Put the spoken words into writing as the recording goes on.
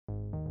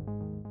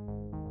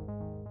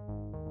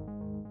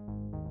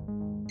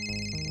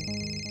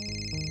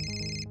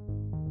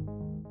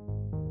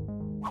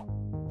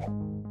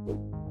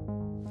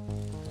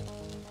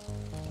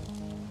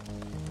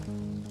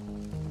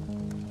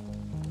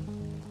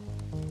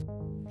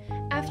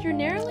After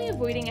narrowly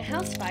avoiding a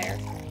house fire,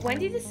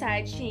 Wendy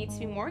decides she needs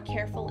to be more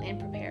careful and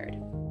prepared.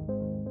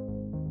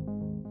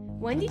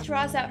 Wendy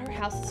draws out her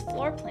house's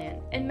floor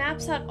plan and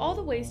maps out all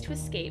the ways to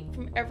escape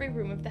from every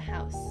room of the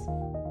house.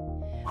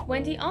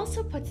 Wendy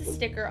also puts a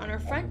sticker on her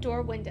front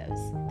door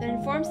windows that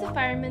informs the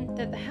firemen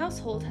that the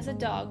household has a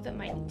dog that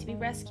might need to be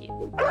rescued.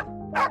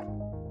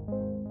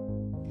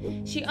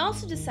 She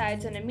also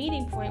decides on a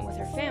meeting point with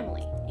her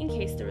family in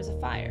case there is a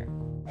fire.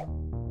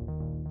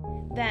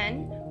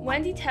 Then,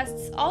 Wendy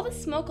tests all the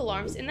smoke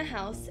alarms in the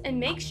house and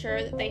makes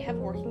sure that they have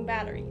working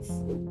batteries.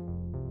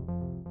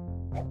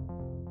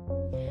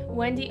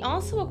 Wendy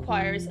also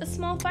acquires a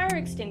small fire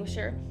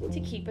extinguisher to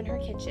keep in her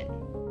kitchen.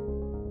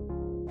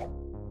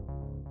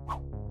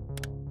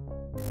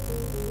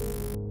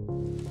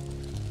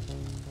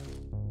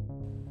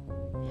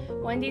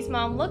 Wendy's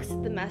mom looks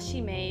at the mess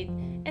she made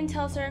and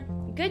tells her,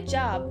 "Good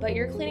job, but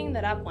you're cleaning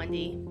that up,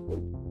 Wendy."